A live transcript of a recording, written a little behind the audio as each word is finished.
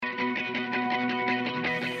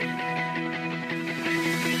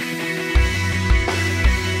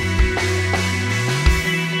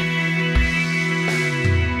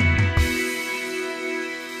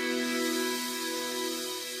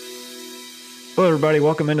Hello, everybody.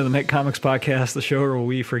 Welcome into the Make Comics Podcast, the show where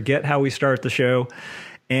we forget how we start the show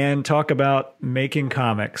and talk about making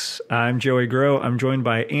comics. I'm Joey Groh. I'm joined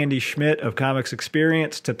by Andy Schmidt of Comics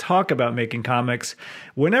Experience to talk about making comics.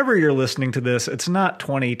 Whenever you're listening to this, it's not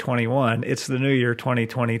 2021, it's the new year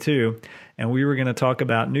 2022. And we were going to talk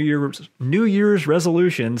about New Year's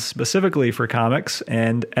resolutions specifically for comics.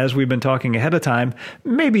 And as we've been talking ahead of time,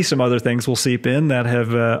 maybe some other things will seep in that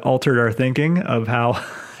have altered our thinking of how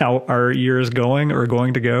our year is going or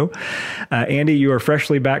going to go. Andy, you are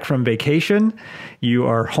freshly back from vacation. You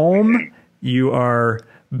are home. You are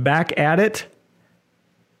back at it.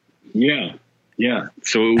 Yeah.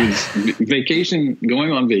 So it was vacation.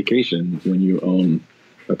 Going on vacation when you own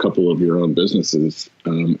a couple of your own businesses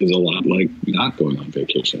is a lot like not going on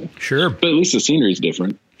vacation. Sure. But at least the scenery is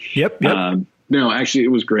different. Yep. No, actually,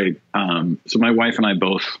 it was great. So my wife and I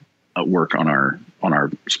both work on our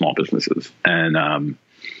small businesses,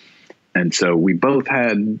 and so we both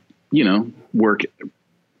had, work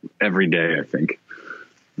every day, I think.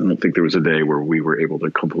 I don't think there was a day where we were able to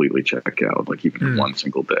completely check out, like even one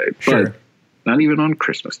single day. Sure. But not even on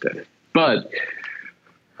Christmas Day. But,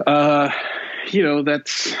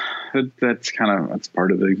 that's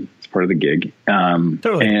part of the gig.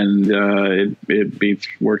 Totally. And it beats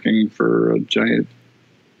working for a giant,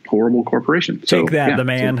 horrible corporation. Take that, the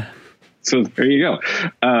man. So there you go.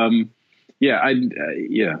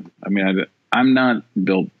 I'm not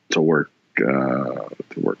built to work at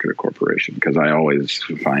a corporation because I always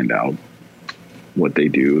find out what they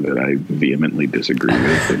do that I vehemently disagree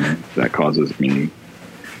with, and that causes me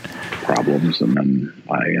problems. And then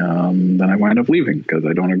I wind up leaving because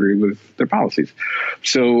I don't agree with their policies.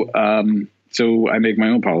 So I make my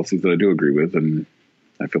own policies that I do agree with, and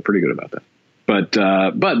I feel pretty good about that. But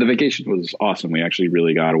the vacation was awesome. We actually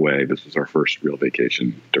really got away. This was our first real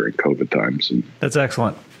vacation during COVID times. And that's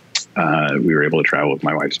excellent. We were able to travel with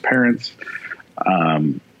my wife's parents.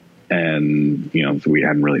 So we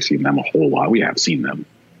hadn't really seen them a whole lot. We have seen them.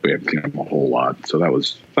 We haven't seen them a whole lot. So that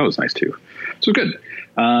was nice too. So good.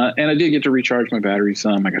 And I did get to recharge my battery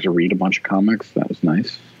some. I got to read a bunch of comics. That was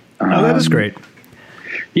nice. That is great.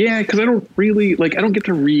 Yeah, because I don't get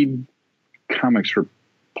to read comics for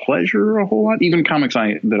pleasure a whole lot. Even comics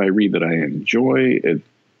that I read that I enjoy,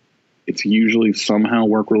 it's usually somehow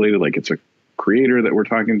work related. Like it's a creator that we're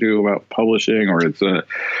talking to about publishing, or it's a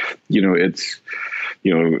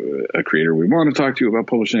creator we want to talk to about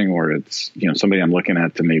publishing, or it's somebody I'm looking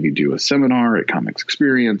at to maybe do a seminar at Comics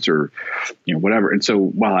Experience, or whatever. And so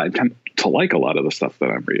while I tend to like a lot of the stuff that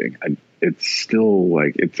I'm reading, it's still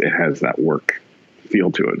like it has that work feel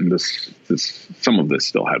to it, and this some of this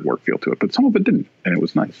still had work feel to it, but some of it didn't, and it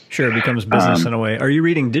was nice. Sure, it becomes business in a way. Are you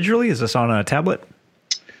reading digitally? Is this on a tablet?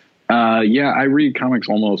 Yeah, I read comics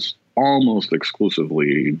almost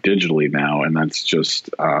exclusively digitally now, and that's just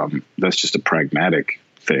a pragmatic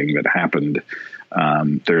thing that happened.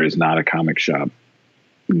 There is not a comic shop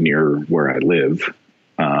near where I live,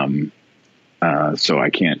 so I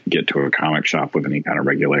can't get to a comic shop with any kind of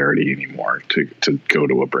regularity anymore to go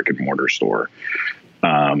to a brick and mortar store.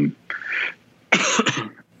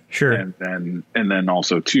 Sure. And then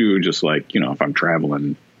also too, just like, if I'm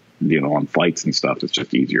traveling, on flights and stuff, it's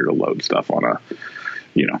just easier to load stuff on a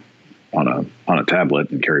tablet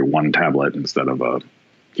and carry one tablet instead of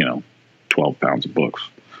 12 pounds of books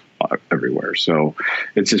everywhere. So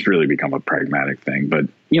it's just really become a pragmatic thing. But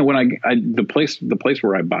when the place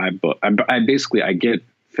where I buy book, I get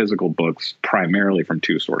physical books primarily from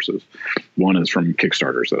two sources. One is from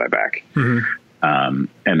Kickstarters that I back. Mm-hmm.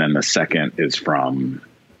 And then the second is from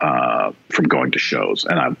going to shows,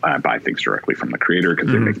 and I buy things directly from the creator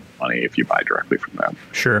because they make money if you buy directly from them.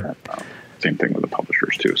 Sure. And, same thing with the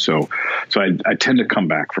publishers too. So I tend to come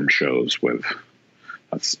back from shows with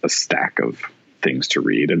a stack of things to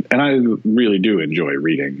read, and I really do enjoy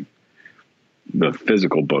reading the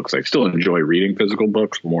physical books. I still enjoy reading physical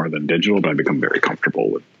books more than digital, but I've become very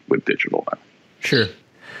comfortable with digital now. Sure.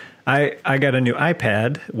 I got a new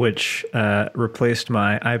iPad, which replaced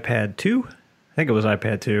my iPad 2. I think it was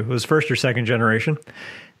iPad 2. It was first or second generation.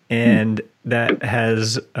 And that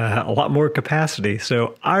has a lot more capacity.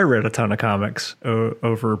 So I read a ton of comics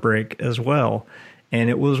over a break as well. And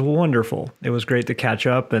it was wonderful. It was great to catch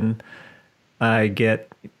up. And I get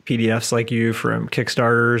PDFs like you from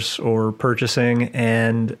Kickstarters or purchasing,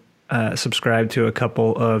 and subscribe to a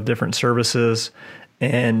couple of different services.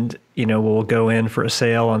 And, we'll go in for a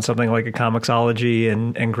sale on something like a Comixology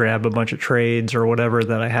and grab a bunch of trades or whatever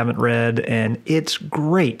that I haven't read. And it's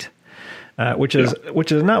great. Which is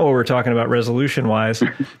not what we're talking about resolution wise.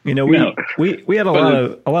 We had a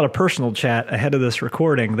lot of personal chat ahead of this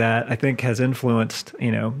recording that I think has influenced,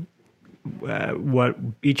 what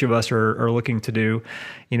each of us are looking to do.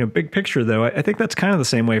 Big picture though, I think that's kind of the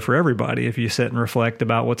same way for everybody. If you sit and reflect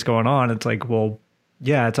about what's going on, it's like, well,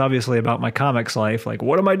 yeah, it's obviously about my comics life. Like,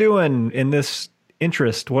 what am I doing in this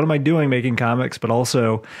interest? What am I doing making comics? But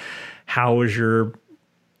also, how is your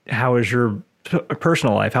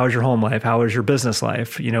personal life? How is your home life? How is your business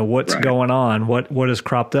life? What's going on? What has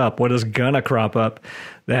cropped up? What is gonna crop up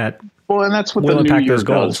that and that's what the new year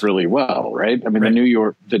does really well, right? I mean, the new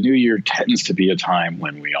year tends to be a time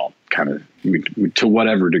when we all kind of, to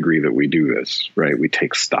whatever degree that we do this, right? We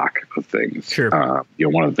take stock of things. Sure.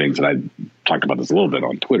 One of the things that I talked about this a little bit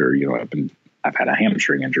on Twitter. I've had a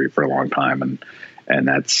hamstring injury for a long time, and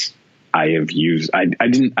that's I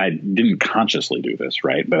didn't consciously do this,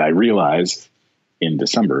 right? But I realized in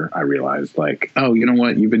December, like, oh, you know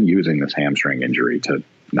what? You've been using this hamstring injury to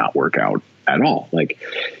not work out at all. Like,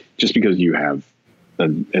 just because you have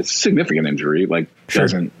a significant injury, like, sure,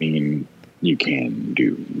 doesn't mean you can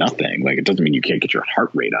do nothing. Like, it doesn't mean you can't get your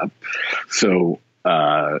heart rate up. So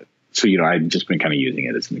I've just been kind of using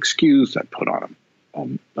it as an excuse. I put on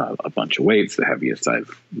a bunch of weights, the heaviest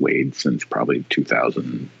I've weighed since probably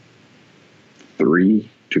 2003,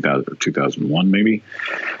 2001, maybe.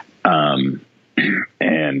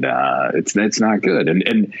 It's not good.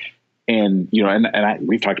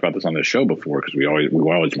 We've talked about this on the show before, because we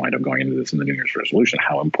always wind up going into this in the New Year's resolution,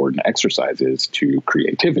 how important exercise is to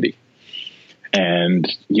creativity. And,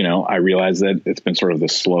 I realize that it's been sort of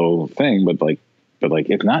this slow thing, but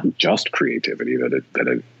it's not just creativity that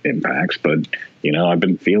it impacts, but, I've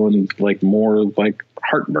been feeling like more like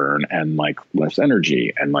heartburn and like less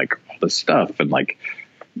energy and like all this stuff. And like,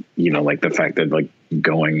 like the fact that like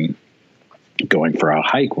going for a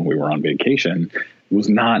hike when we were on vacation was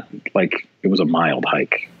not like, it was a mild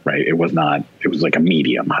hike, right? It was like a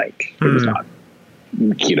medium hike. It was not,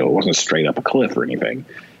 it wasn't straight up a cliff or anything.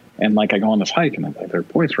 And like, I go on this hike and there are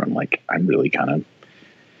points where I'm like, I'm really kind of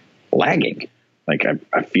lagging. Like,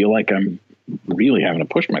 I feel like I'm really having to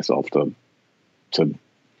push myself to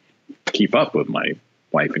keep up with my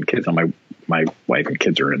wife and kids. And my wife and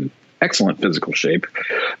kids are in excellent physical shape.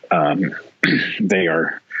 They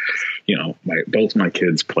are, both my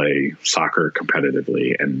kids play soccer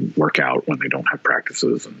competitively and work out when they don't have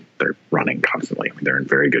practices, and they're running constantly. I mean, they're in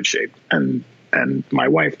very good shape. And my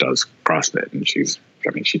wife does CrossFit, and she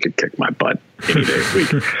could kick my butt any day of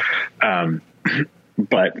the week.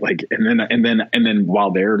 But like, and then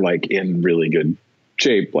while they're like in really good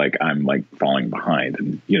shape, like I'm like falling behind,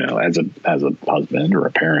 and as a husband or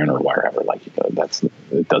a parent or wherever, like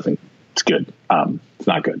it's good. It's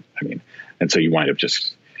not good. I mean, and so you wind up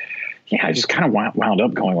I just kind of wound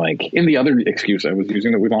up going like, in the other excuse I was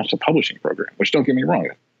using, that we launched a publishing program, which, don't get me wrong,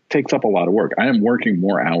 it takes up a lot of work. I am working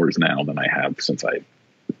more hours now than I have since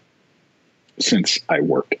I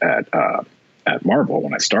worked at Marvel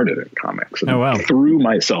when I started in comics. And oh, wow. Threw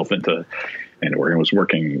myself into work. I was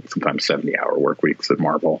working sometimes 70-hour work weeks at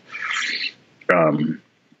Marvel. And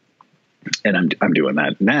I'm doing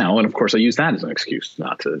that now. And of course I use that as an excuse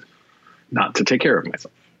not to take care of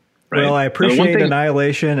myself. Right? Well, I appreciate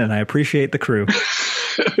Annihilation, and I appreciate the crew.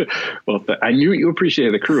 Well, I knew you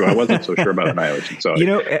appreciated the crew. I wasn't so sure about Annihilation, so I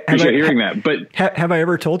appreciate hearing that. But have I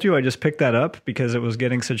ever told you I just picked that up because it was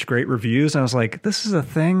getting such great reviews? And I was like, this is a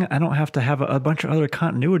thing I don't have to have a bunch of other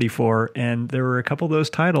continuity for. And there were a couple of those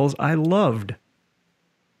titles I loved.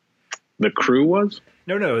 The Crew was?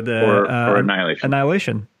 No, or Annihilation.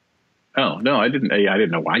 Annihilation. Oh no, I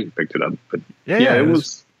didn't know why you picked it up, but yeah, it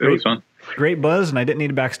was fun. Great buzz, and I didn't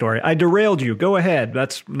need a backstory. I derailed you. Go ahead.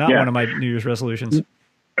 That's not one of my New Year's resolutions.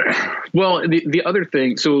 Well, the other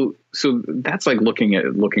thing, so that's like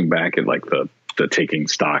looking back at like the taking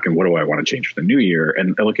stock and what do I want to change for the new year,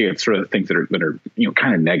 and looking at sort of the things that are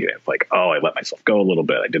kind of negative, like, oh, I let myself go a little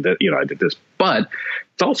bit. I did that, I did this, but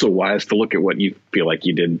it's also wise to look at what you feel like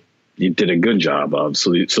you did a good job of,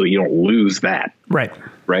 so you don't lose that. Right.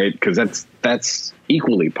 Because that's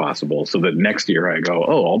equally possible. So that next year I go,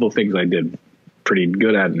 oh, all the things I did pretty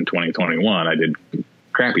good at in 2021, I did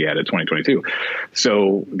crappy at in 2022.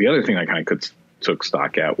 So the other thing I kind of took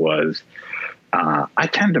stock at was I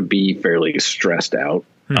tend to be fairly stressed out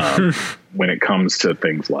when it comes to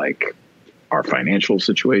things like our financial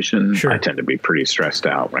situation. Sure. I tend to be pretty stressed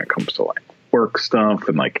out when it comes to like work stuff,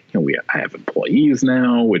 and like I have employees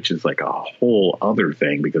now, which is like a whole other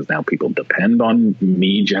thing, because now people depend on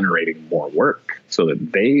me generating more work so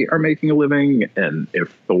that they are making a living. And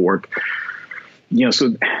if the work, so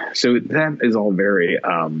that is all very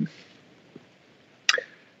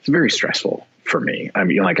it's very stressful for me. I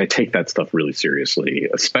mean, like I take that stuff really seriously,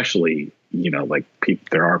 especially like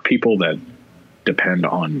there are people that depend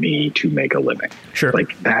on me to make a living. Sure.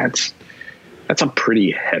 Like that's that's a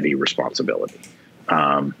pretty heavy responsibility.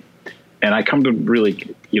 And I come to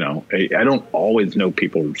really, I don't always know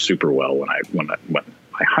people super well when I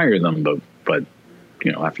hire them, but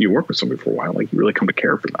after you work with somebody for a while, like you really come to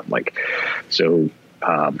care for them. Like, so,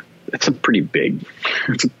 it's a pretty big,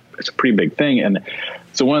 it's a pretty big thing. And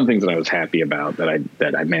so one of the things that I was happy about that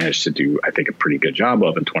I managed to do, I think, a pretty good job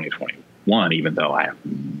of in 2021, even though I have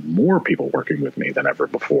more people working with me than ever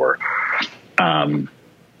before,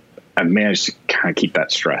 I managed to kind of keep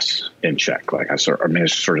that stress in check. Like I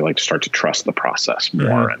managed to sort of like start to trust the process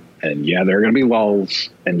more. Mm-hmm. And yeah, there are going to be lulls,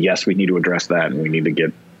 and yes, we need to address that, and we need to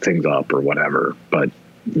get things up or whatever. But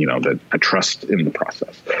that I trust in the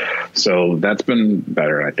process. So that's been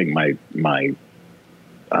better. I think my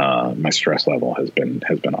stress level has been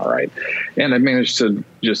all right, and I managed to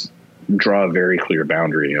just draw a very clear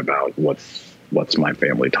boundary about what's my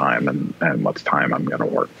family time and what's time I'm going to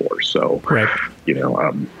work for. So, right.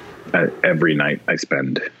 Every night I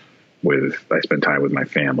spend time with my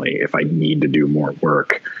family. If I need to do more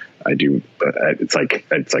work, I do. It's like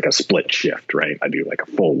a split shift, right? I do like a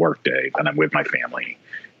full work day, and I'm with my family,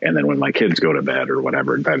 and then when my kids go to bed or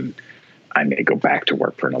whatever, then I may go back to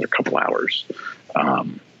work for another couple hours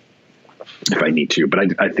if I need to.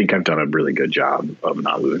 But I think I've done a really good job of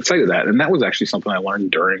not losing sight of that, and that was actually something I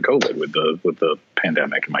learned during COVID with the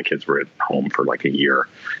pandemic. My kids were at home for like a year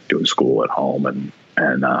doing school at home,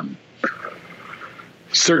 and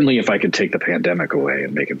certainly if I could take the pandemic away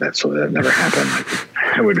and make it that so that it never happened,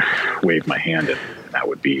 I would wave my hand, and that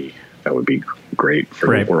would be great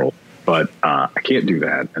for the world. But I can't do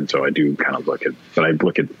that, and so I do kind of look at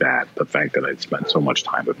that, the fact that I'd spent so much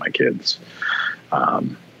time with my kids,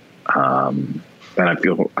 and I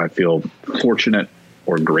feel fortunate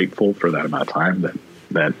or grateful for that amount of time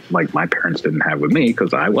that like my parents didn't have with me,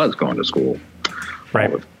 because I was going to school,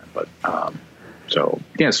 right? But so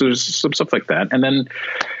there's some stuff like that, and then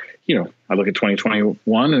I look at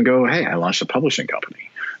 2021 and go, hey, I launched a publishing company.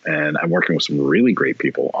 And I'm working with some really great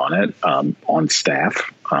people on it, on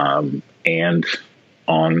staff, and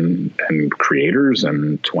creators.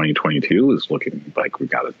 And 2022 is looking like we've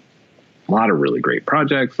got a lot of really great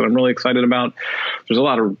projects that I'm really excited about. There's a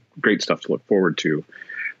lot of great stuff to look forward to.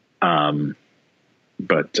 The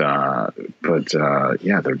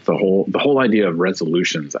whole idea of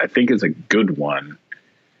resolutions, I think, is a good one,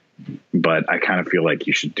 but I kind of feel like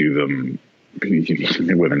you should do them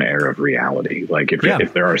with an air of reality. Like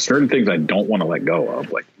if there are certain things I don't want to let go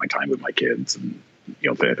of, like my time with my kids and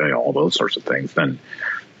all those sorts of things, then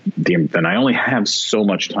I only have so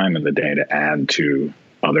much time in the day to add to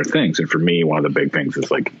other things. And for me, one of the big things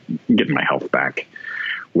is like getting my health back,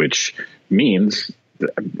 which means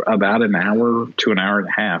about an hour to an hour and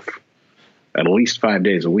a half, at least 5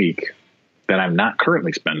 days a week, that I'm not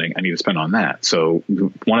currently spending, I need to spend on that. So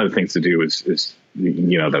one of the things to do is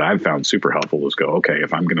that I've found super helpful is go, okay,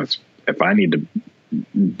 if I need to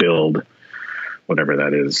build whatever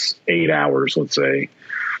that is, 8 hours, let's say,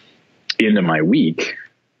 into my week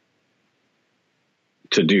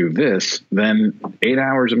to do this, then 8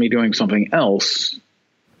 hours of me doing something else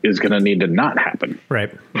is going to need to not happen.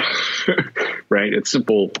 Right. Right. It's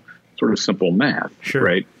simple math. Sure.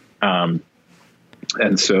 Right.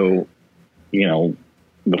 And so,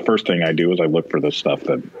 the first thing I do is I look for the stuff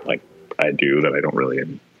that like I do that I don't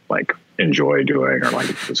really like enjoy doing, or like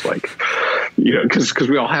just like, because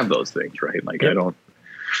we all have those things, right? Like I don't,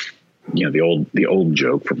 the old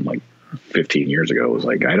joke from like 15 years ago was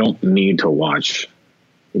like, I don't need to watch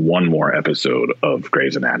one more episode of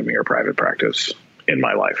Grey's Anatomy or Private Practice in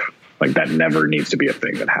my life. Like that never needs to be a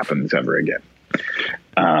thing that happens ever again.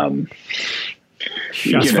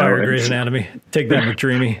 Shots fired, Grey's Anatomy. Take that,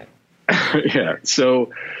 McDreamy. Yeah.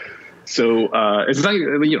 So it's not,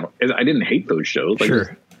 I didn't hate those shows. Like,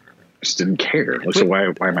 sure. I just didn't care. Like, so why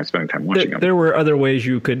am I spending time watching them? There were other ways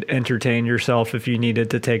you could entertain yourself if you needed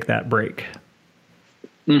to take that break.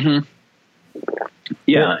 Mm-hmm.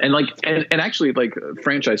 Yeah. And actually like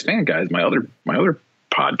Franchise Fan Guys, my other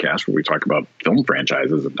podcast where we talk about film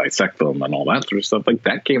franchises and dissect them and all that sort of stuff, like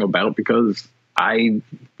that came about because I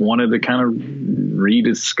wanted to kind of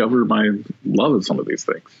rediscover my love of some of these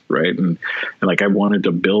things. Right. And like, I wanted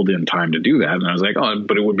to build in time to do that. And I was like, oh,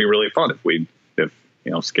 but it would be really fun if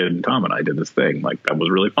Skid and Tom and I did this thing. Like that was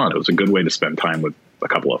really fun. It was a good way to spend time with a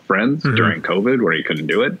couple of friends during COVID where you couldn't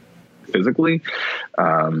do it physically.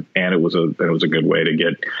 And it was a good way to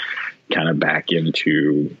get kind of back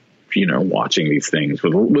into, watching these things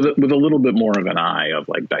with a little bit more of an eye of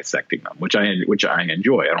like dissecting them, which I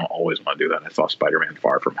enjoy. I don't always want to do that. I saw Spider-Man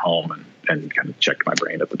Far From Home and kind of checked my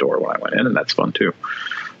brain at the door when I went in, and that's fun too.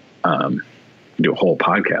 Do a whole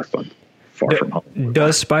podcast on Far From Home.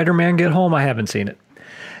 Does Spider-Man get home? I haven't seen it.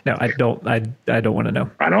 No, I don't. I don't want to know.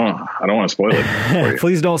 I don't want to spoil it for you.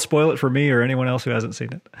 Please don't spoil it for me or anyone else who hasn't seen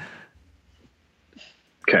it.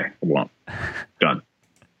 Okay, well, done,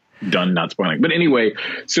 not spoiling. But anyway,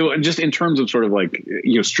 so just in terms of sort of like,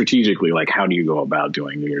 strategically, like how do you go about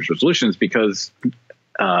doing New Year's resolutions? Because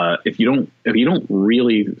if you don't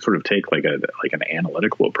really sort of take like an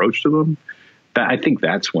analytical approach to them, I think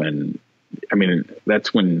that's when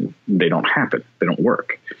they don't happen. They don't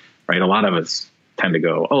work, right? A lot of us tend to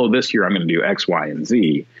go, oh, this year I'm going to do X, Y, and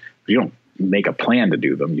Z. But you don't make a plan to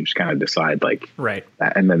do them. You just kind of decide like, right.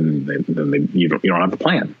 That, and then you don't have a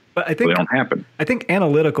plan. But I think they don't happen. I think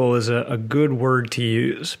analytical is a good word to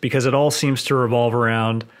use because it all seems to revolve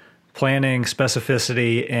around planning,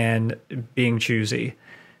 specificity, and being choosy.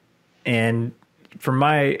 And from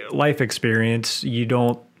my life experience,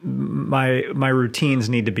 my routines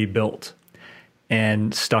need to be built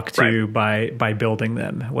and stuck to by building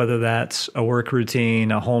them, whether that's a work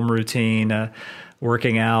routine, a home routine,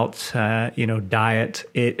 working out, diet.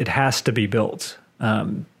 It has to be built.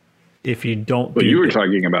 If you don't, you were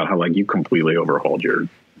talking about how like you completely overhauled your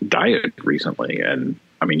diet recently, and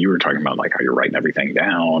I mean, you were talking about like how you're writing everything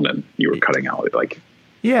down, and you were cutting out like.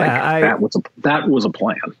 Yeah, that was a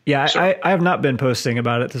plan. Yeah, so. I have not been posting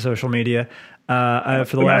about it to social media.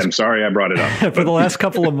 I'm sorry I brought it up. For the last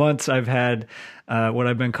couple of months, I've had what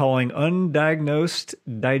I've been calling undiagnosed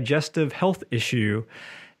digestive health issue.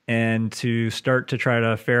 And to start to try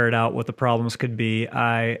to ferret out what the problems could be,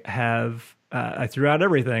 I threw out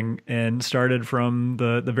everything and started from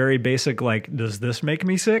the very basic, like, does this make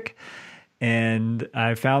me sick? And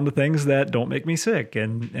I found the things that don't make me sick,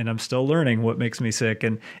 and I'm still learning what makes me sick.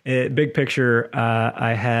 And big picture,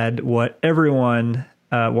 I had what everyone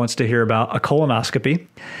wants to hear about, a colonoscopy.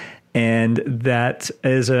 And that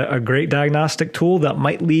is a great diagnostic tool that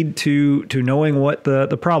might lead to knowing what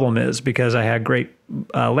the problem is, because I had great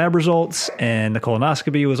lab results and the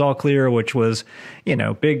colonoscopy was all clear, which was,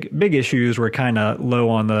 big issues were kind of low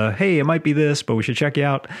on the, hey, it might be this, but we should check you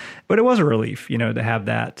out. But it was a relief, to have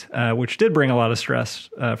that, which did bring a lot of stress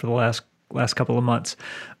for the last couple of months.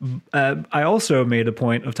 I also made a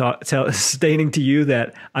point of stating to you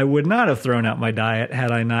that I would not have thrown out my diet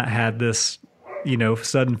had I not had this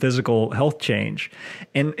sudden physical health change.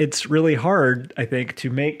 And it's really hard, I think, to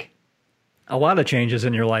make a lot of changes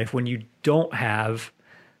in your life when you don't have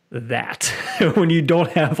that, when you don't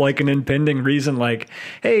have like an impending reason, like,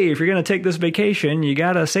 hey, if you're going to take this vacation, you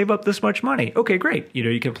got to save up this much money. Okay, great.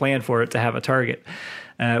 You can plan for it to have a target,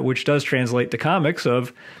 which does translate to comics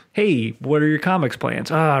of, hey, what are your comics plans?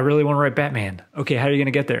 I really want to write Batman. Okay, how are you going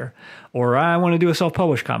to get there? Or I want to do a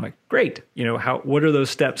self-published comic. Great. What are those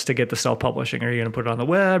steps to get the self-publishing? Are you going to put it on the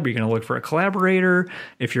web? Are you going to look for a collaborator?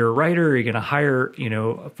 If you're a writer, are you going to hire,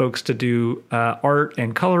 folks to do art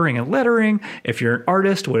and coloring and lettering? If you're an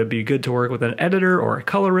artist, would it be good to work with an editor or a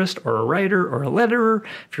colorist or a writer or a letterer?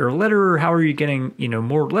 If you're a letterer, how are you getting,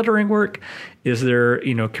 more lettering work? Is there,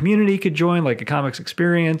 community you could join, like a comics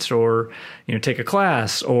experience, or, take a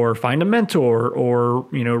class, or find a mentor, or,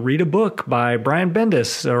 read a book by Brian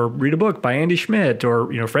Bendis, or read a book by Andy Schmidt,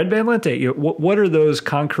 or, Fred Van Lente. What are those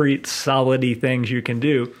concrete, solid-y things you can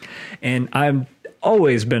do? And I've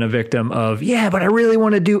always been a victim of, but I really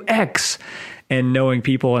want to do X, and knowing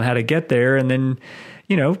people and how to get there. And then,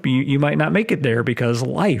 you might not make it there because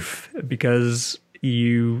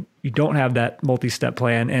you don't have that multi-step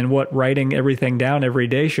plan. And what writing everything down every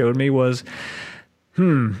day showed me was,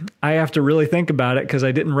 I have to really think about it, because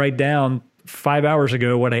I didn't write down 5 hours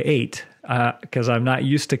ago what I ate, because I'm not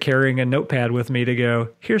used to carrying a notepad with me to go,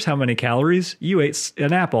 here's how many calories you ate.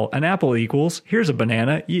 An apple equals, here's a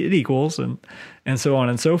banana, it equals, and so on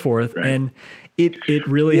and so forth. Right. And it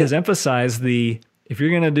really has emphasized if you're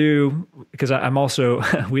going to do, because I'm also,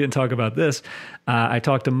 we didn't talk about this, I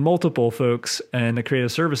talked to multiple folks in the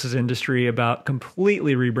creative services industry about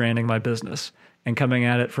completely rebranding my business and coming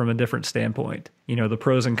at it from a different standpoint. The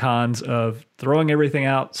pros and cons of throwing everything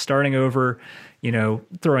out, starting over,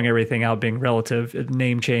 throwing everything out being relative, a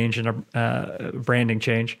name change and a branding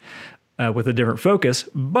change with a different focus.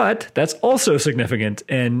 But that's also significant.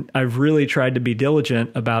 And I've really tried to be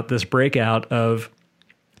diligent about this breakout of,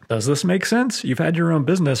 does this make sense? You've had your own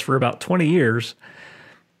business for about 20 years.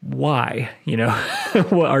 Why?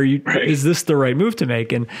 What are you? Right. Is this the right move to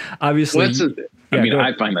make? And obviously,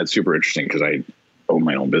 I find that super interesting because I own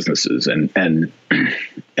my own businesses, and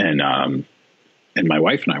my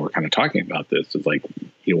wife and I were kind of talking about this. It's like,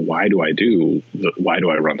 why do I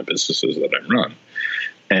run the businesses that I run?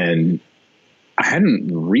 And I hadn't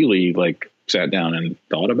really sat down and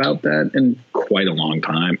thought about that in quite a long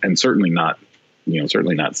time, and certainly not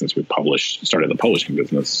certainly not since we started the publishing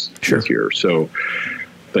business Sure. this year. So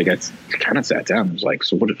like I kind of sat down and was like,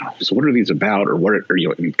 so what are these about? Or what are,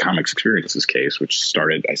 in Comics Experiences case, which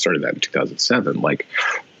I started that in 2007. Like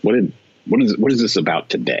what is this about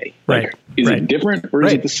today? Right. Like, is it different or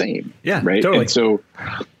is it the same? Yeah, right. Totally. And so,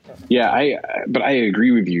 yeah, but I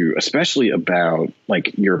agree with you, especially about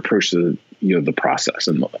like your approach to the process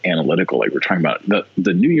and the analytical, like we're talking about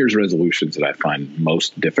the New Year's resolutions that I find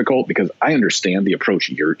most difficult, because I understand the approach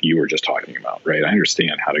you were just talking about, right? I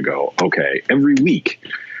understand how to go, okay, every week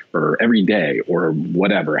or every day or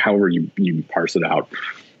whatever, however you parse it out.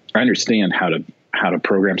 I understand how to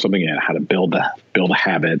program something in, how to build a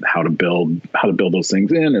habit, how to build those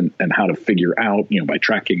things in, and how to figure out, by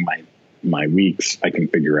tracking my weeks, I can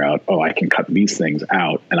figure out, I can cut these things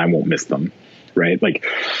out and I won't miss them. Right. Like,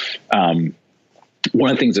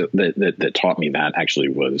 one of the things that taught me that actually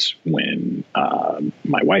was when,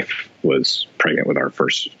 my wife was pregnant with our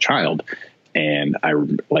first child, and I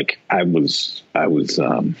was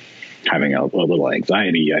having a little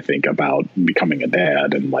anxiety, I think, about becoming a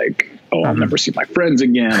dad, and like, I'll never see my friends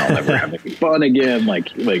again. I'll never have any fun again.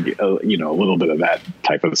 Like, a little bit of that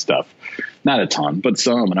type of stuff, not a ton, but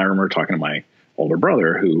some. And I remember talking to my older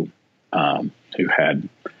brother who had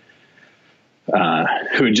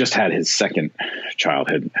just had his second child,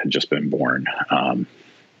 had just been born.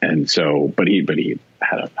 And so, but he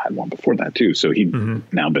had one before that too. So he'd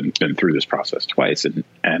now been through this process twice. And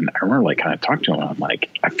I remember like kind of talking to him. I'm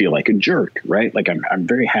like, I feel like a jerk, right? Like I'm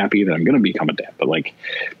very happy that I'm going to become a dad, but like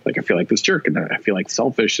I feel like this jerk, and I feel like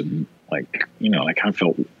selfish, and like, I kind of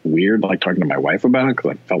felt weird, like talking to my wife about it,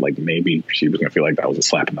 because I felt like maybe she was going to feel like that was a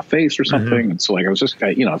slap in the face or something. And so like, I was just,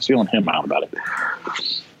 I was feeling him out about it.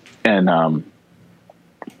 And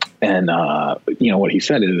what he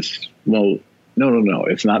said is, well, no.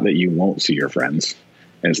 It's not that you won't see your friends.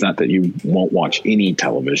 And it's not that you won't watch any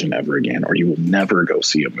television ever again, or you will never go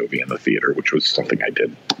see a movie in the theater, which was something I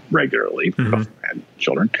did regularly before I had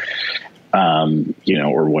children,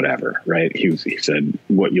 or whatever. Right. He said,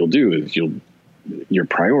 what you'll do is your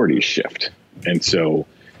priorities shift. And so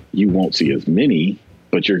you won't see as many,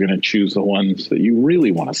 but you're going to choose the ones that you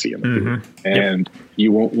really want to see in the theater. And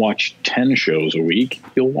you won't watch 10 shows a week.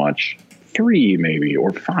 You'll watch 3 maybe,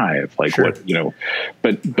 or 5, like sure.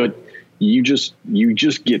 But you just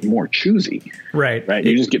get more choosy, right?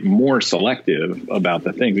 You just get more selective about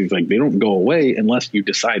the things. It's like, they don't go away unless you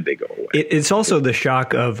decide they go away. It's also the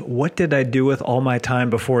shock of, what did I do with all my time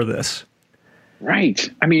before this? Right.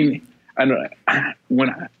 I mean, I don't know.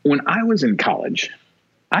 When I was in college,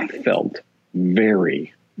 I felt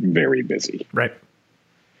very, very busy. Right.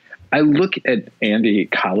 I look at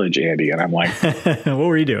college Andy, and I'm like, what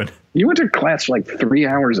were you doing? You went to class for like 3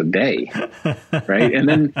 hours a day, right?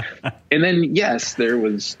 And then yes, there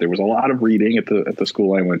was a lot of reading at the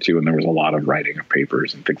school I went to, and there was a lot of writing of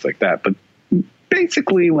papers and things like that. But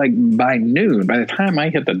basically, like by noon, by the time I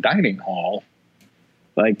hit the dining hall,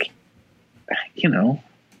 like, it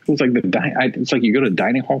was like it's like you go to the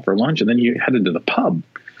dining hall for lunch, and then you headed to the pub,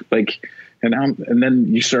 like. And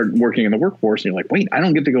then you start working in the workforce, and you're like, wait, I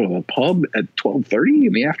don't get to go to the pub at 12:30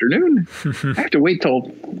 in the afternoon. I have to wait till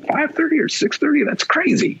 5:30 or 6:30. That's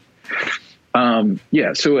crazy.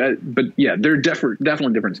 Yeah. So, but yeah, there are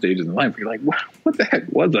definitely different stages in life where you're like, what the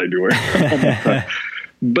heck was I doing?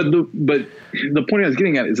 But the point I was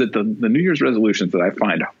getting at is that the New Year's resolutions that I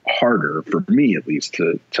find harder, for me at least,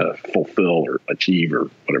 to fulfill or achieve, or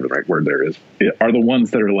whatever the right word there is, are the ones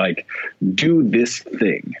that are like, do this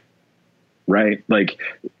thing. Right? Like,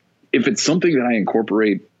 if it's something that I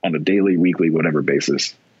incorporate on a daily, weekly, whatever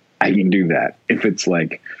basis, I can do that. If it's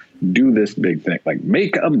like, do this big thing, like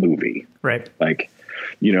make a movie, right? Like,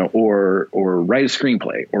 or write a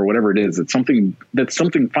screenplay, or whatever it is, it's something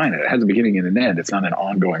finite. It has a beginning and an end. It's not an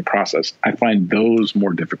ongoing process. I find those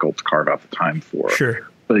more difficult to carve out the time for. Sure.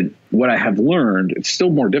 But what I have learned, it's still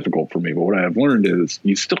more difficult for me, but what I have learned is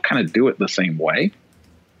you still kind of do it the same way,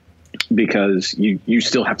 because you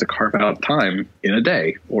still have to carve out time in a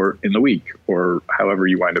day or in the week or however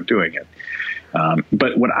you wind up doing it.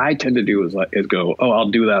 But what I tend to do is go, I'll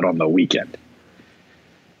do that on the weekend.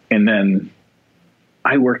 And then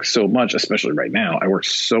I work so much, especially right now, I work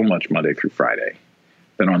so much Monday through Friday,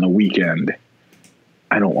 that on the weekend,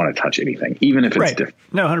 I don't want to touch anything, even if it's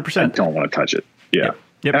different. No, 100%. I don't want to touch it. Yeah.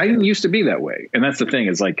 Yep. I didn't used to be that way. And that's the thing,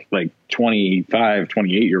 is like 25,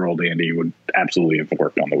 28-year-old Andy would absolutely have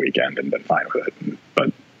worked on the weekend and been fine with it.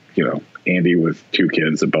 But, Andy with 2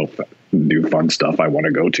 kids that both do fun stuff I want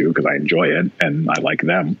to go to because I enjoy it and I like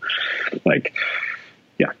them. Like,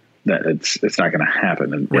 yeah, that it's not going to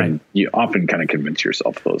happen. And you often kind of convince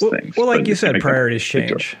yourself those things. Well, like you said, priorities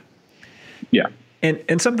change. Yeah.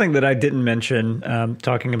 And something that I didn't mention,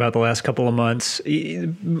 talking about the last couple of months,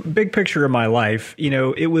 big picture of my life,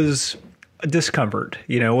 it was discomfort.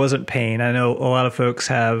 It wasn't pain. I know a lot of folks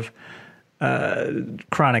have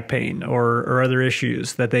chronic pain or other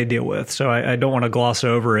issues that they deal with. So I don't want to gloss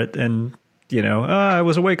over it. And, I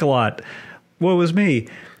was awake a lot. Woe was me.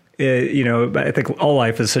 I think all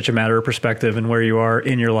life is such a matter of perspective and where you are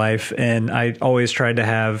in your life. And I always tried to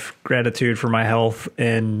have gratitude for my health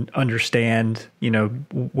and understand,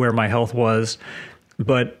 where my health was.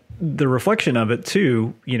 But the reflection of it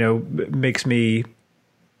too, makes me,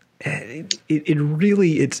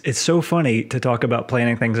 it's so funny to talk about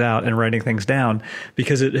planning things out and writing things down,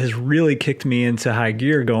 because it has really kicked me into high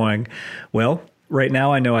gear going, well, right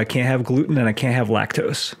now I know I can't have gluten and I can't have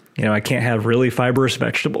lactose. I can't have really fibrous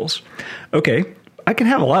vegetables. Okay, I can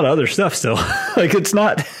have a lot of other stuff still. Like, it's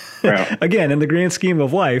not, again, in the grand scheme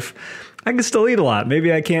of life, I can still eat a lot.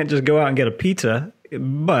 Maybe I can't just go out and get a pizza,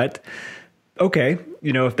 but okay,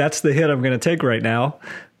 if that's the hit I'm going to take right now,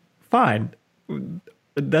 fine.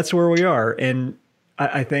 That's where we are. And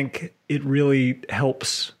I think it really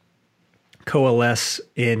helps coalesce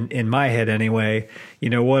in my head anyway.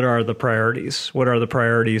 What are the priorities? What are the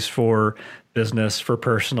priorities for business, for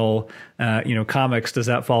personal, comics? Does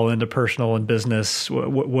that fall into personal and business?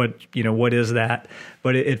 What is that?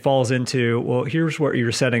 But it falls into, well, here's what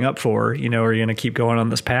you're setting up for. Are you going to keep going on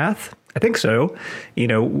this path? I think so.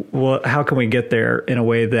 Well, how can we get there in a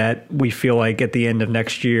way that we feel like at the end of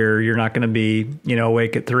next year, you're not going to be,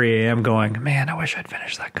 awake at 3 a.m. going, man, I wish I'd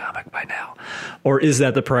finished that comic by now. Or is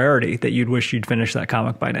that the priority, that you'd wish you'd finished that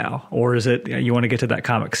comic by now? Or is it you want to get to that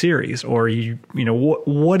comic series? Or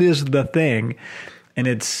what is the thing? And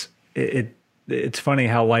it's funny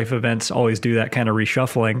how life events always do that kind of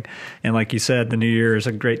reshuffling. And like you said, the new year is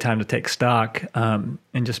a great time to take stock and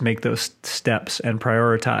just make those steps and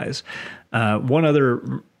prioritize. One other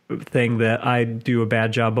thing that I do a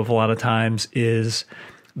bad job of a lot of times is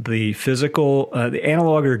the physical, the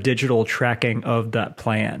analog or digital tracking of that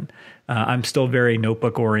plan. I'm still very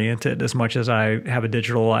notebook oriented as much as I have a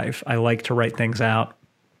digital life. I like to write things out.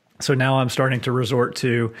 So now I'm starting to resort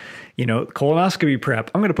to, colonoscopy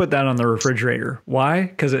prep. I'm going to put that on the refrigerator. Why?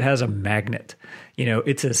 Because it has a magnet.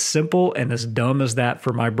 It's as simple and as dumb as that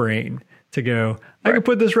for my brain to go, I can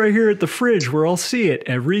put this right here at the fridge where I'll see it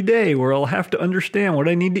every day, where I'll have to understand what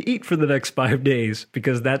I need to eat for the next 5 days,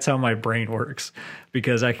 because that's how my brain works.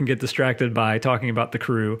 Because I can get distracted by talking about the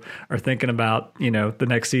crew or thinking about, the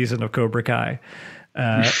next season of Cobra Kai.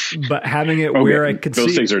 But having it where I could see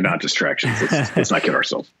those things are not distractions. Let's not kid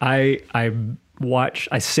ourselves. I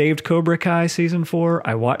saved Cobra Kai season 4.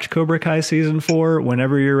 I watched Cobra Kai season 4.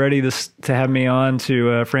 Whenever you're ready to have me on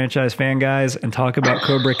to Franchise Fan Guys and talk about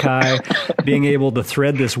Cobra Kai, being able to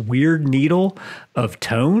thread this weird needle of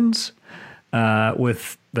tones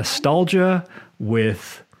with nostalgia,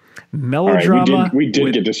 with melodrama. Right, we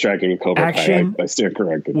did get distracted with Cobra action, Kai. I stand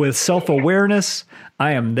corrected. With self-awareness.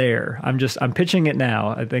 I am there. I'm pitching it now.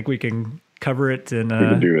 I think we can cover it in we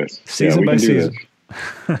can do this. Season by season.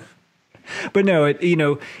 But no,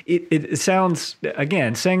 it sounds,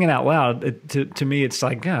 again, saying it out loud, to me, it's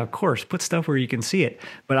like, yeah, of course, put stuff where you can see it.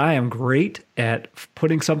 But I am great at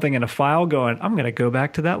putting something in a file going, I'm going to go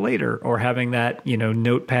back to that later, or having that,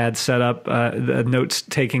 notepad set up, the notes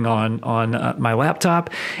taking on my laptop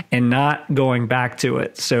and not going back to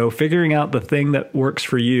it. So figuring out the thing that works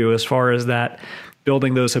for you as far as that,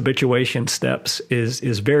 building those habituation steps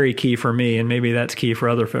is very key for me. And maybe that's key for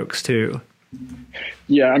other folks too.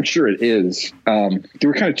 Yeah, I'm sure it is. There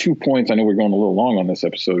were kind of 2 points. I know we're going a little long on this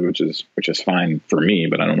episode, which is fine for me,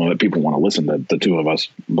 but I don't know that people want to listen to the two of us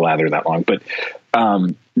blather that long. But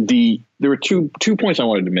there were two points I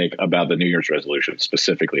wanted to make about the New Year's resolution,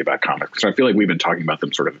 specifically about comics. So I feel like we've been talking about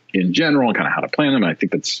them sort of in general and kind of how to plan them. And I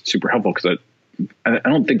think that's super helpful because I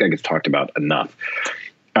don't think that gets talked about enough.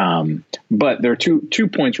 But there are two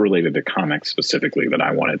points related to comics specifically that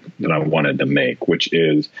I wanted to make, which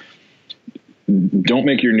is, don't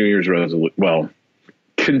make your New Year's resolution. Well,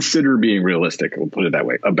 consider being realistic. We'll put it that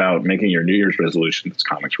way about making your New Year's resolution that's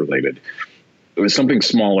comics related. It was something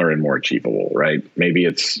smaller and more achievable, right? Maybe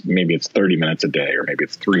it's 30 minutes a day, or maybe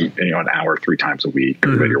it's an hour 3 times a week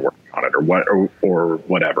that you're working on it, or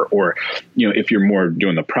whatever. Or, if you're more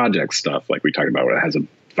doing the project stuff, like we talked about, where it has a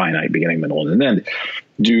finite beginning, middle, and end,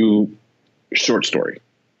 do short story.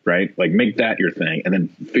 Right? Like, make that your thing, and then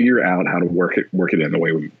figure out how to work it in the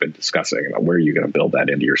way we've been discussing about where you're going to build that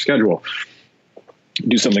into your schedule.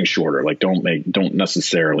 Do something shorter. Like, don't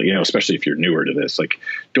necessarily, especially if you're newer to this, like,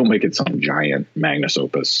 don't make it some giant magnus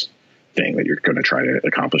opus thing that you're going to try to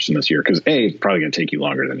accomplish in this year. Cause it's probably going to take you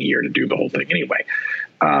longer than a year to do the whole thing anyway.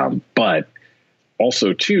 But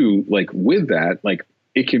also too, like with that, like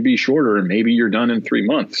it could be shorter and maybe you're done in 3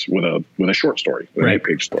 months with a short story, with an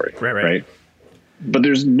 8-page story. Right. But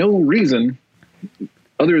there's no reason,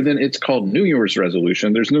 other than it's called New Year's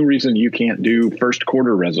resolution, there's no reason you can't do first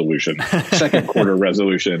quarter resolution, second quarter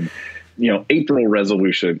resolution, April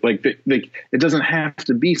resolution. Like it doesn't have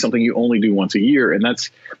to be something you only do once a year. And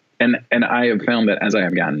that's, and I have found that as I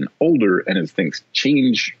have gotten older and as things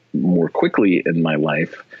change more quickly in my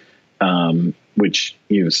life, which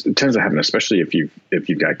it tends to happen, especially if you've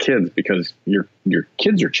got kids, because your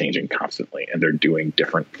kids are changing constantly and they're doing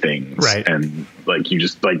different things. Right. And like, you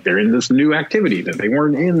just like, they're in this new activity that they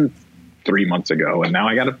weren't in 3 months ago. And now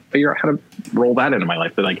I got to figure out how to roll that into my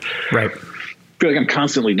life. But like, right. I feel like I'm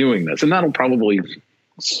constantly doing this, and that'll probably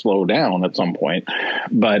slow down at some point.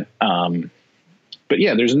 But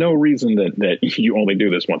yeah, there's no reason that you only do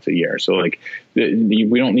this once a year. So like we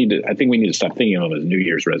don't need to, I think we need to stop thinking of them as New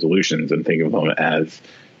Year's resolutions and think of them as,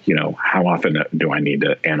 how often do I need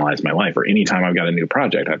to analyze my life, or anytime I've got a new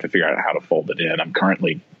project, I have to figure out how to fold it in. I'm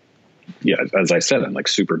currently, as I said, I'm like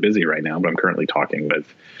super busy right now, but I'm currently talking with,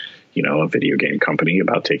 a video game company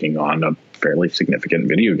about taking on a fairly significant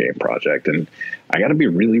video game project. And I got to be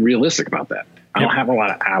really realistic about that. I don't have a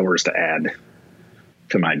lot of hours to add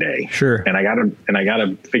to my day. Sure. And I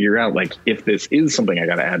gotta figure out, like, if this is something I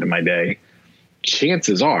gotta add to my day,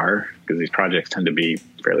 chances are, because these projects tend to be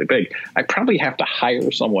fairly big, I probably have to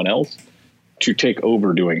hire someone else to take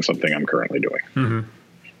over doing something I'm currently doing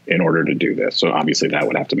in order to do this. So obviously that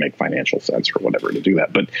would have to make financial sense or whatever to do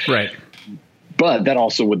that. But but that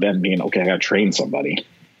also would then mean, okay, I gotta train somebody.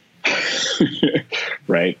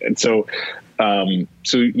 Right. And so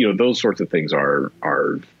those sorts of things are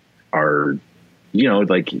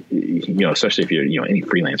especially if you're, any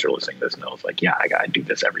freelancer listening to this knows, like, I gotta do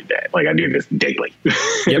this every day. Like, I do this daily.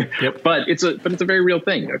 Yep. But it's a very real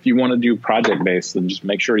thing. If you want to do project based, then just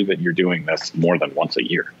make sure that you're doing this more than once a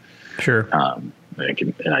year. Sure. And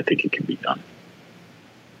I think it can be done.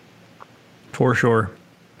 For sure.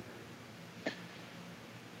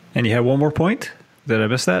 And you had one more point? Did I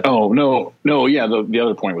miss that? Oh, no. Yeah. The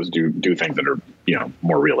other point was do things that are,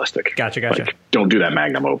 more realistic. Gotcha. Like, don't do that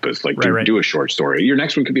magnum opus. Like, do a short story. Your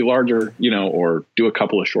next one could be larger, or do a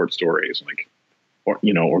couple of short stories, like, or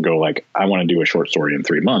go like, I want to do a short story in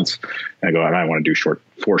 3 months. And I want to do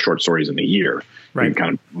 4 short stories in a year. Right. You can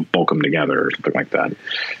kind of bulk them together or something like that.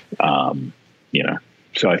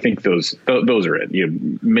 So I think those are it.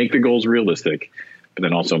 You make the goals realistic, but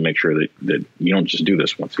then also make sure that you don't just do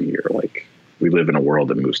this once a year. Like, we live in a world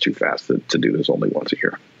that moves too fast to do this only once a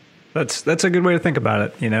year. That's a good way to think about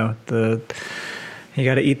it. You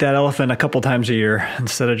got to eat that elephant a couple times a year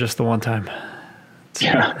instead of just the one time.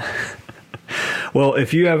 Yeah. Well,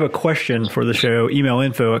 if you have a question for the show, email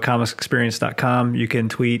info@comicsexperience.com. You can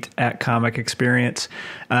tweet @comicexperience.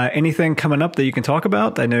 Anything coming up that you can talk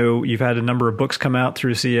about? I know you've had a number of books come out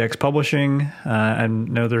through CX Publishing. I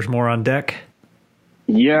know there's more on deck.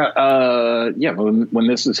 Yeah. When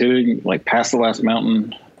this is hitting, like, Past the Last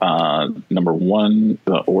Mountain, number 1,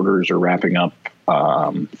 the orders are wrapping up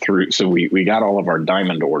through. So we got all of our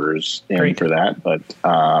diamond orders in Great. For that, but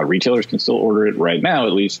retailers can still order it right now,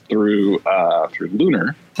 at least through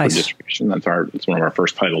Lunar for distribution. It's one of our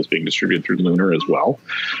first titles being distributed through Lunar as well.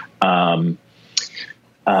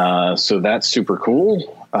 So that's super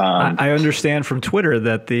cool. I understand from Twitter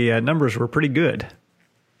that the numbers were pretty good.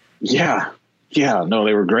 Yeah. No,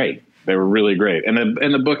 they were great. They were really great. And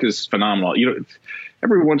the book is phenomenal.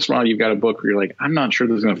 Every once in a while you've got a book where you're like, I'm not sure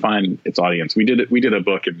this is going to find its audience. We did a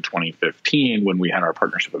book in 2015 when we had our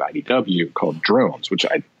partnership with IDW called Drones, which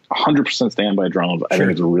I 100% stand by Drones. I think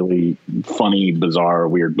it's a really funny, bizarre,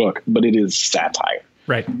 weird book, but it is satire.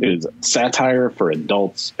 Right. It is satire for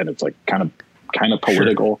adults, and it's like kind of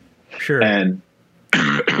political. Sure. And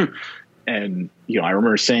I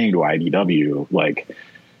remember saying to IDW, like,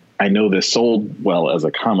 I know this sold well as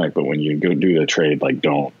a comic, but when you go do the trade, like,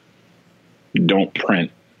 don't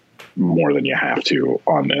print more than you have to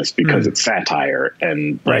on this because it's satire,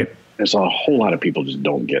 and like, there's a whole lot of people just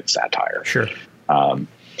don't get satire. Sure. And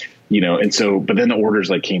so, but then the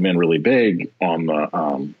orders like came in really big on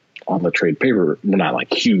the trade paper. Well, not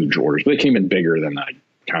like huge orders, but they came in bigger than I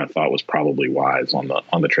kind of thought was probably wise on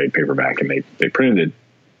the trade paperback, and they printed it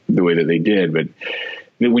the way that they did. But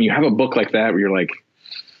when you have a book like that where you're like,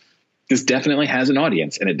 this definitely has an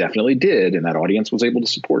audience, and it definitely did, and that audience was able to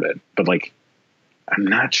support it. But like, I'm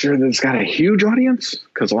not sure that it's got a huge audience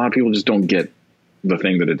because a lot of people just don't get the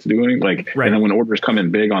thing that it's doing. Like, and then when orders come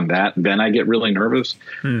in big on that, then I get really nervous.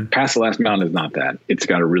 Past the Last Mountain is not that. It's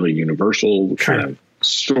got a really universal kind of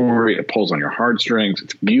story. It pulls on your heartstrings.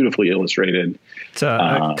 It's beautifully illustrated. It's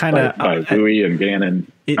kind of by Louis and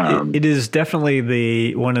Gannon. It is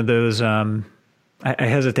definitely one of those. I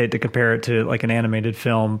hesitate to compare it to like an animated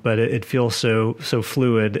film, but it feels so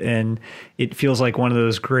fluid, and it feels like one of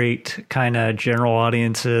those great kind of general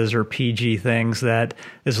audiences or PG things that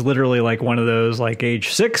is literally like one of those like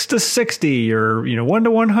age 6 to 60 or 1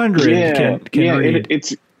 to 100 can read.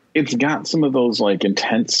 It's got some of those like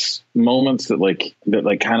intense moments that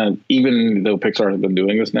kind of, even though Pixar has been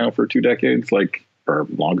doing this now for 2 decades, like, or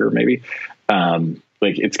longer maybe,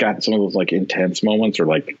 like it's got some of those like intense moments or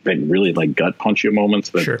like really like gut punch you moments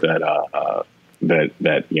that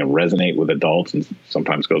resonate with adults and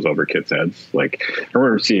sometimes goes over kids' heads. Like I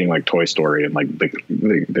remember seeing like Toy Story and like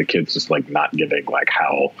the kids just like not getting like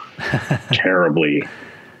how terribly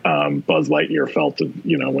Buzz Lightyear felt,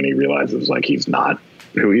 when he realizes like he's not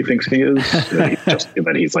who he thinks he is,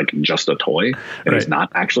 that he's like just a toy and he's not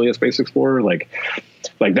actually a space explorer. Like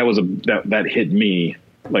that hit me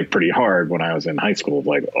like pretty hard when I was in high school.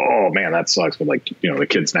 Like, oh man, that sucks. But like, the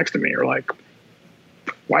kids next to me are like,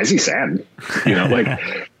 why is he sad?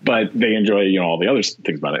 But they enjoy, all the other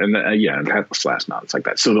things about it. And that's last month. It's like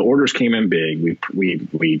that. So the orders came in big.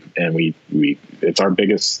 It's our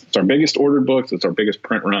biggest ordered books. It's our biggest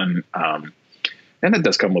print run. And it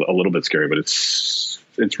does come with a little bit scary, but it's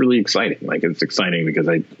really exciting. Like it's exciting because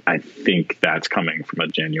I think that's coming from a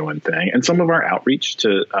genuine thing. And some of our outreach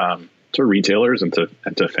to retailers and to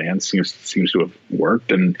fans seems to have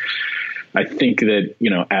worked. And I think that,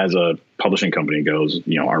 as a publishing company goes,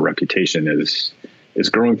 our reputation is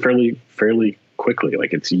growing fairly quickly.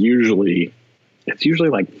 Like it's usually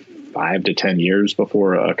like 5 to 10 years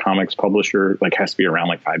before a comics publisher has to be around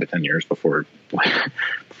like 5 to 10 years before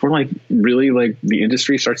like really like the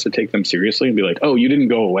industry starts to take them seriously and be like, oh, you didn't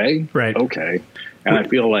go away. Right. Okay. And I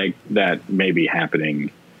feel like that may be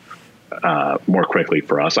happening more quickly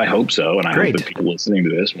for us. I hope so. And I hope that people listening to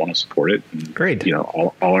this want to support it. And, Great.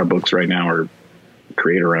 All our books right now are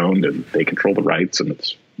creator owned and they control the rights, and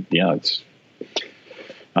it's a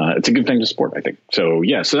good thing to support, I think. So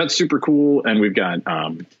so that's super cool. And we've got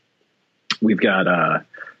a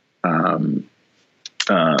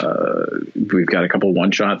couple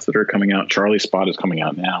one shots that are coming out. Charlie Spot is coming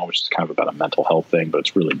out now, which is kind of about a mental health thing, but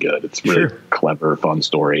it's really good. It's really clever, fun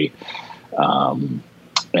story.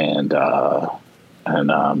 And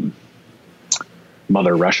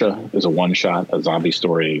Mother Russia is a one shot, a zombie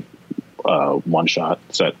story, one shot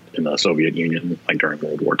set in the Soviet Union, like during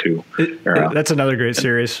World War II. That's another great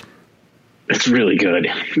series. It's really good.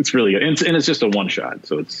 It's really good. And it's just a one shot,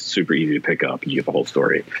 so it's super easy to pick up. You get the whole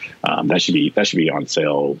story. That should be on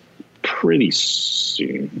sale pretty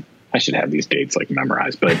soon. I should have these dates like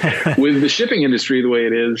memorized, but with the shipping industry the way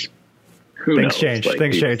it is, who knows?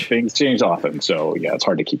 Things change often. So it's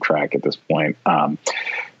hard to keep track at this point. But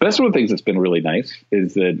that's one of the things that's been really nice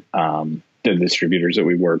is that the distributors that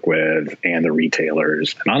we work with and the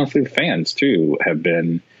retailers and honestly the fans too have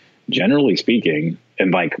been, generally speaking,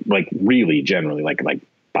 and like really generally, like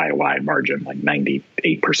by a wide margin, like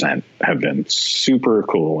 98% have been super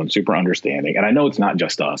cool and super understanding. And I know it's not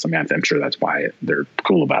just us. I mean, I'm sure that's why they're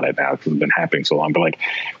cool about it now because it's been happening so long. But like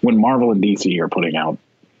when Marvel and DC are putting out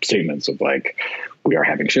statements of like, we are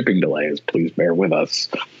having shipping delays, please bear with us.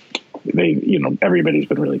 Everybody's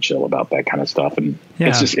been really chill about that kind of stuff. And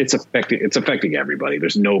it's affecting everybody.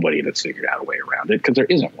 There's nobody that's figured out a way around it because there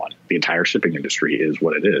isn't one. The entire shipping industry is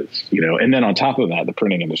what it is, and then on top of that, the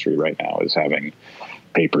printing industry right now is having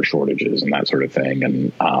paper shortages and that sort of thing.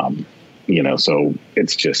 And, so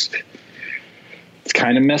it's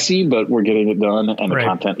kind of messy, but we're getting it done and the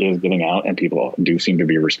content is getting out and people do seem to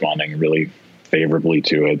be responding really favorably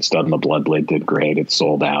to it. Stud and the Bloodblade did great. It's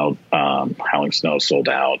sold out. Howling Snow sold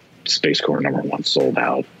out. Space Corps #1 sold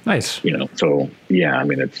out. Nice. So I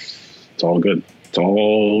mean, it's all good. It's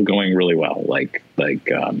all going really well.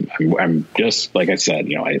 I'm just, like I said,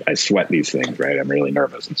 I sweat these things, right? I'm really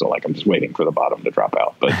nervous. And so I'm just waiting for the bottom to drop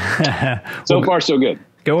out, but so far so good.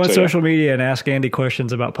 Go on social media and ask Andy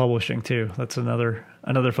questions about publishing too. That's another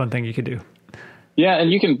fun thing you could do. Yeah.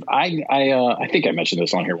 And you can, I think I mentioned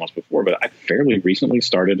this on here once before, but I fairly recently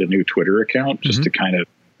started a new Twitter account just to kind of,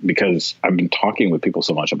 because I've been talking with people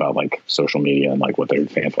so much about like social media and like what they're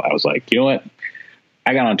fans of. I was like, you know what?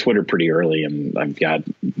 I got on Twitter pretty early and I've got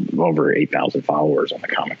over 8,000 followers on the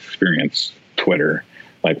Comics Experience Twitter.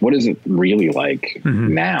 Like, what is it really like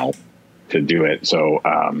now to do it? So,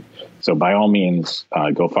 so by all means,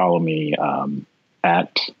 go follow me,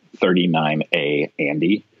 at 39A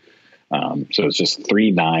Andy. So it's just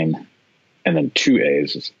 39 and then 2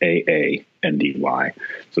 A's. It's AANDY.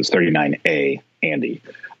 So it's 39A Andy.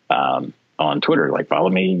 on Twitter. Like follow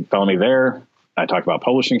me there. I talk about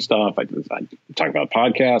publishing stuff. I talk about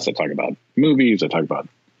podcasts. I talk about movies. I talk about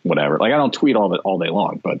whatever. Like I don't tweet all day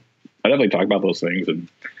long, but I definitely talk about those things, and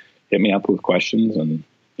hit me up with questions and,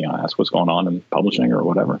 ask what's going on in publishing or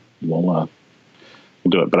whatever. We'll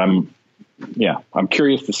do it. But I'm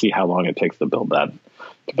curious to see how long it takes to build that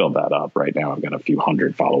up. Right now I've got a few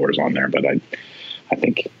hundred followers on there, but I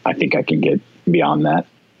think I can get beyond that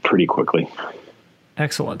pretty quickly.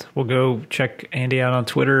 Excellent. We'll go check Andy out on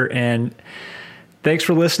Twitter, and thanks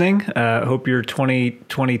for listening. Hope your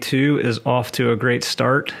 2022 is off to a great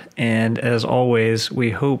start. And as always, we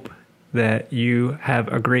hope that you have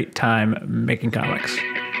a great time making comics.